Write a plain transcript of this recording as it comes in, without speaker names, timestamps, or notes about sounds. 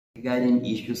regarding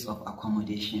issues of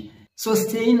accommodation. So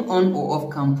staying on or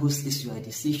off campus is your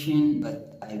decision,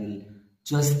 but I will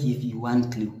just give you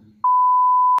one clue.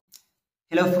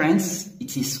 Hello friends,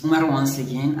 it is Umar once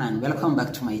again and welcome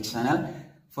back to my channel.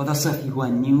 For those of you who are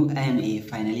new, I am a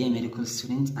final year medical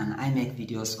student and I make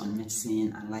videos on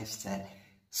medicine and lifestyle.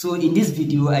 So in this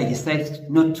video, I decided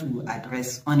not to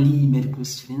address only medical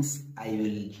students. I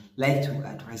will like to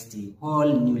address the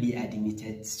whole newly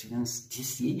admitted students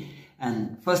this year.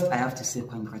 And first, I have to say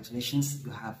congratulations.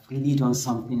 You have really done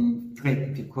something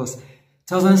great because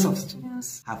thousands of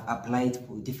students have applied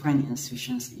for different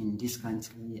institutions in this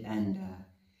country and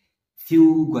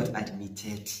few got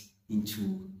admitted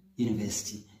into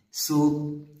university.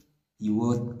 So you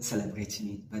were celebrating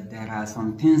it, but there are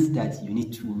some things that you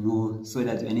need to know so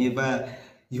that whenever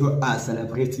you are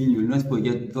celebrating, you will not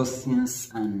forget those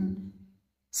things and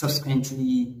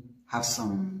subsequently have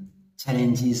some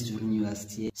challenges during your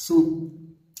stay. So,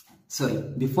 sorry,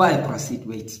 before I proceed,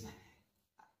 wait.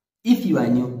 If you are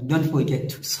new, don't forget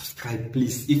to subscribe,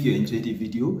 please. If you enjoyed the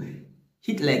video,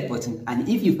 hit like button, and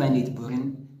if you find it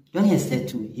boring, don't hesitate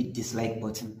to hit dislike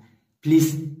button.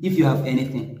 Please, if you have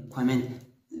anything, comment.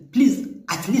 Please,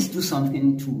 at least do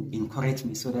something to encourage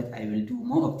me so that I will do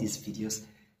more of these videos.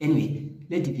 Anyway,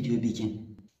 let the video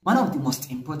begin. One of the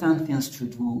most important things to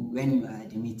do when you are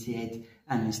admitted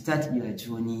and you start your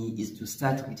journey is to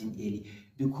start reading early,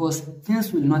 because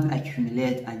things will not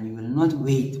accumulate and you will not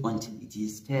wait until it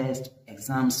is test,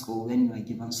 exams, or when you are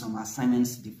given some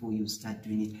assignments before you start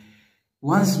doing it.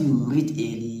 Once you read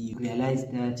early, you realize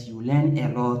that you learn a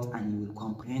lot and you will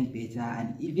comprehend better,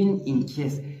 and even in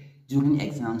case during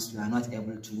exams you are not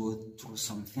able to go through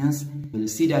some things, you will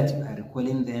see that you are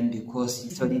recalling them because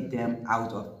you studied them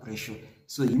out of pressure.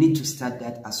 So you need to start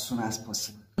that as soon as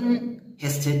possible. Don't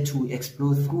hesitate to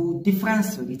explore through different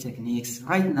study techniques.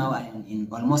 Right now I am in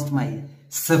almost my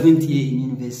 7th year in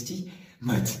university,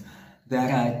 but there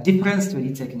are different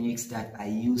study techniques that I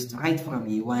used right from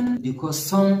A1 because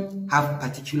some have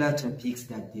particular topics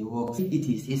that they work. If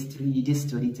it is history, this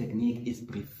study technique is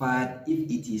preferred. If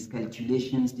it is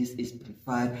calculations, this is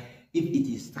preferred. If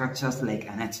it is structures like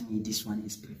anatomy, this one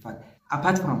is preferred.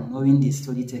 Apart from knowing the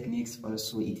study techniques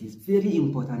also, it is very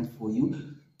important for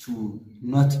you to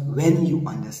note when you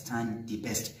understand the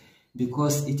best,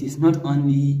 because it is not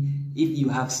only if you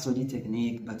have study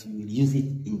technique, but you will use it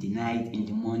in the night, in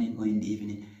the morning, or in the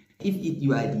evening. If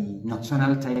you are the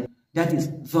nocturnal type, that is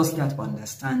those that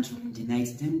understand during the night,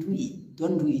 then do it.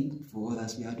 Don't do it for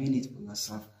others. You are doing it for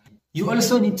yourself. You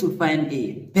also need to find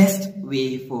a best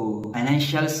way for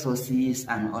financial sources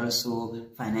and also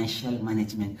financial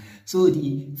management. So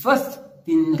the first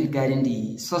thing regarding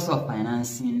the source of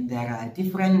financing, there are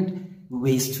different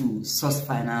ways to source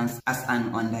finance as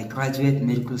an undergraduate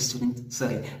medical student,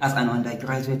 as an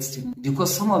undergraduate student,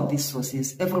 because some of these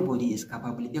sources, everybody is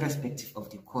capable, irrespective of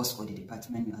the course or the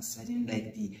department you are studying,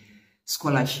 like the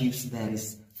scholarships. There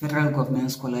is federal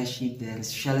government scholarship, there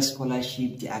is Shell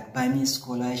scholarship, the Agbami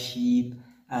scholarship,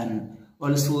 and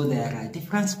also there are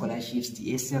different scholarships,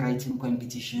 the essay writing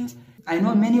competitions. I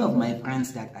know many of my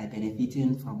friends that are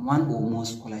benefiting from one or more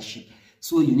scholarship.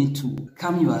 So you need to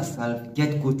calm yourself,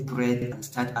 get good grade, and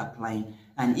start applying.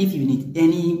 And if you need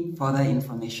any further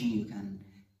information, you can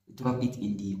drop it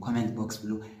in the comment box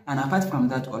below. And apart from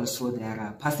that, also there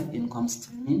are passive income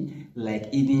streaming, like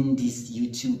even this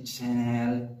YouTube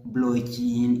channel,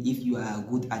 blogging. If you are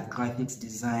good at graphics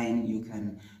design, you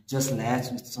can just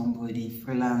liaise with somebody,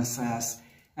 freelancers,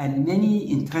 and many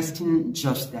interesting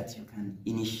jobs that you can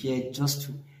initiate just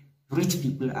to reach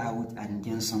people out and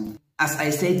gain some. As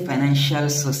I said, financial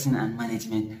sourcing and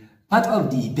management. Part of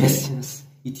the best things,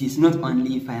 it is not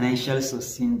only financial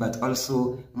sourcing, but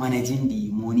also managing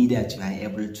the money that you are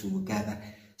able to gather.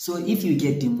 So if you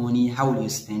get the money, how will you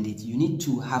spend it? You need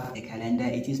to have a calendar.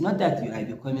 It is not that you are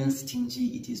becoming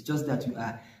stingy. It is just that you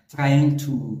are trying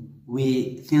to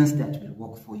weigh things that will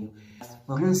work for you.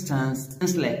 For instance,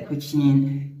 things like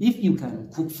cooking. If you can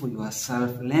cook for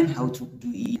yourself, learn how to do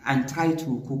it and try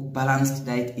to cook balanced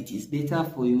diet. It is better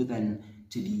for you than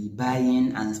to be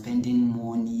buying and spending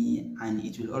money, and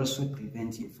it will also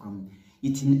prevent you from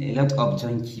eating a lot of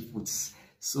junky foods.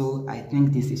 So I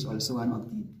think this is also one of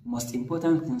the most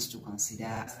important things to consider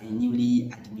as a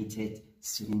newly admitted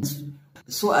student.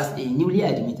 So as a newly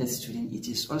admitted student, it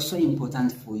is also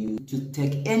important for you to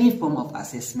take any form of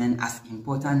assessment as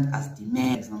important as the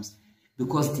main exams,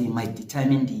 because they might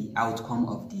determine the outcome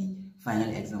of the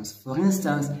final exams. For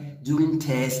instance, during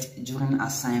tests, during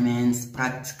assignments,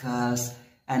 practicals,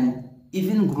 and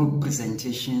even group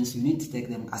presentations, you need to take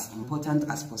them as important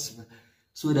as possible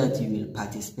so that you will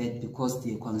participate, because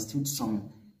they constitute some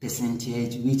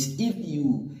percentage which, if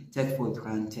you take for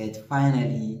granted.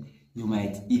 Finally, you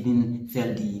might even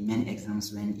fail the main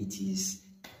exams when it is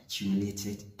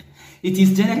accumulated. It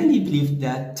is generally believed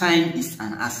that time is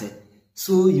an asset.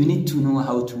 So you need to know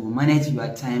how to manage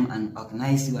your time and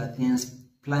organize your things,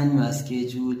 plan your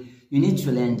schedule. You need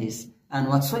to learn this. And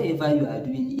whatsoever you are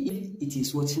doing, if it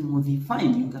is watching movie,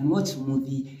 fine, you can watch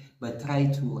movie, but try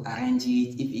to arrange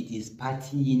it. If it is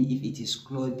partying, if it is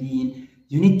clubbing,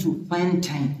 you need to find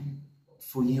time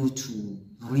for you to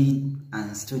read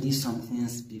and study some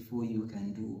things before you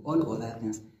can do all other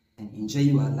things and enjoy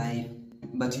your life.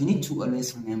 But you need to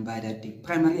always remember that the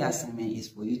primary assignment is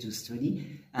for you to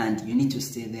study, and you need to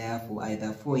stay there for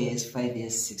either 4 years, 5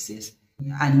 years, 6 years.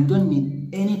 And you don't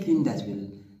need anything that will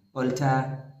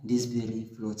alter this very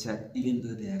flowchart, even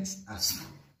though there is also.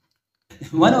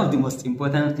 One of the most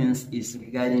important things is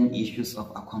regarding issues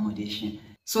of accommodation.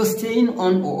 So staying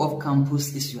on or off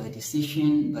campus is your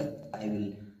decision, but I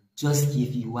will just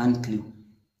give you one clue.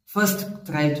 First,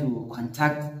 try to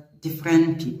contact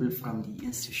different people from the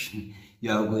institution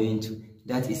you are going to,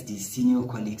 that is the senior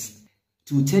colleagues,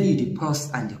 to tell you the pros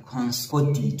and the cons for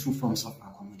the two forms of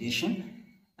accommodation,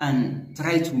 and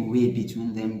try to weigh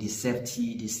between them the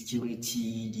safety, the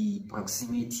security, the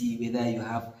proximity, whether you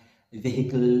have a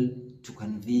vehicle to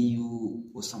convey you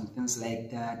or some things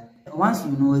like that. Once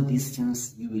you know these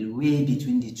things, you will weigh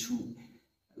between the two,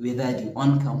 whether the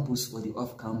on-campus or the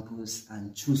off-campus,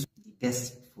 and choose the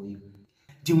best for you.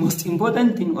 The most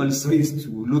important thing also is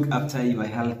to look after your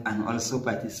health and also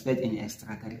participate in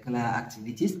extracurricular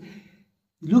activities.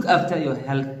 Look after your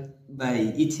health by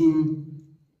eating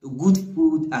good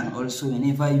food, and also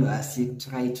whenever you are sick,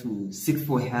 try to seek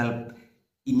for help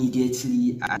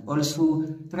immediately, and also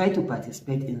try to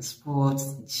participate in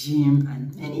sports, gym,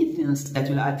 and many things that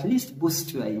will at least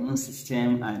boost your immune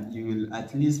system and you will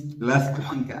at least last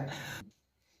longer.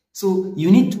 So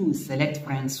you need to select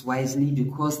friends wisely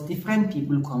because different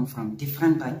people come from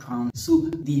different backgrounds. So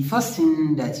the first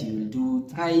thing that you will do,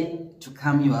 try to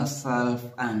calm yourself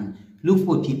and look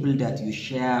for people that you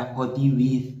share hobby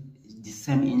with, the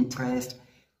same interest.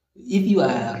 If you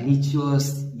are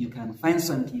religious, you can find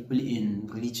some people in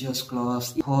religious clubs,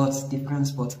 sports, different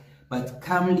sports, but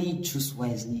calmly choose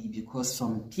wisely because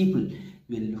some people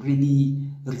will really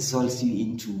result you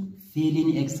into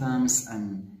failing exams,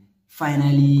 and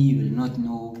finally you will not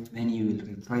know when you will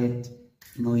regret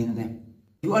knowing them.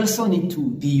 You also need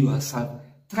to be yourself.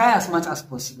 Try as much as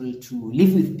possible to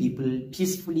live with people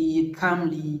peacefully,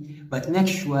 calmly, but make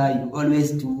sure you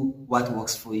always do what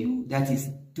works for you. That is,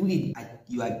 do it at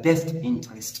your best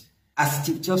interest. As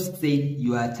Steve Jobs said,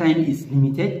 your time is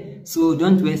limited, so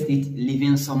don't waste it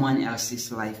living someone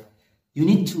else's life. You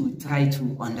need to try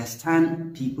to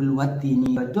understand people, what they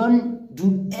need, but don't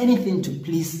do anything to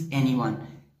please anyone.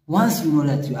 Once you know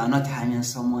that you are not harming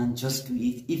someone, just do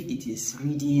it. If it is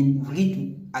reading,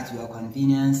 read at your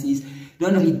conveniences.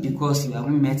 Don't read because your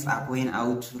roommates are going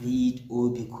out to read or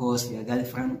because your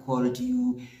girlfriend called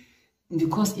you.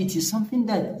 Because it is something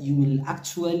that you will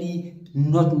actually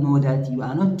not know that you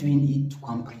are not doing it to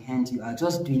comprehend. You are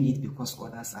just doing it because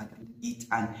others are doing it.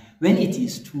 And when it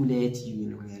is too late, you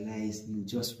will realize you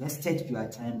just wasted your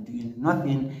time doing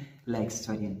nothing like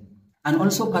studying. And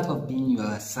also part of being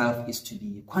yourself is to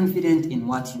be confident in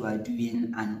what you are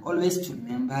doing, and always to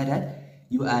remember that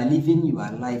you are living your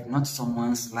life, not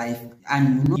someone's life,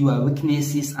 and you know your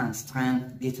weaknesses and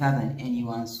strengths better than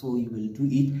anyone, so you will do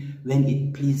it when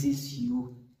it pleases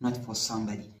you, not for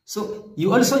somebody. So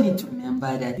you also need to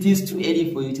remember that it is too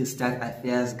early for you to start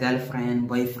affairs, girlfriend,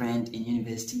 boyfriend in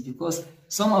university, because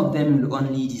some of them will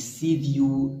only deceive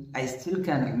you. I still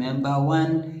can remember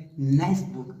one nice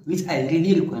book which I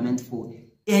really recommend for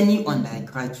any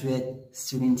undergraduate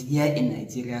student here in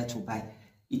Nigeria to buy.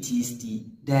 It is The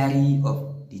Diary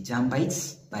of the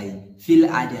Jambites by Phil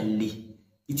Adderley.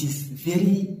 It is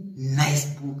very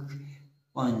nice book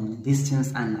on these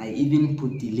things, and I even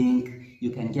put the link.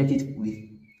 You can get it with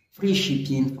free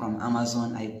shipping from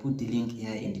Amazon. I put the link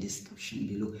here in the description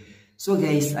below. So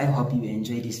guys, I hope you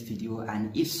enjoyed this video,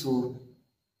 and if so,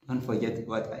 don't forget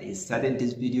what I started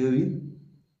this video with.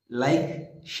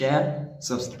 Like, share,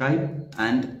 subscribe,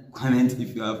 and comment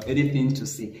if you have anything to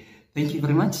say. Thank you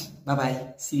very much. Bye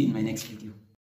bye. See you in my next video.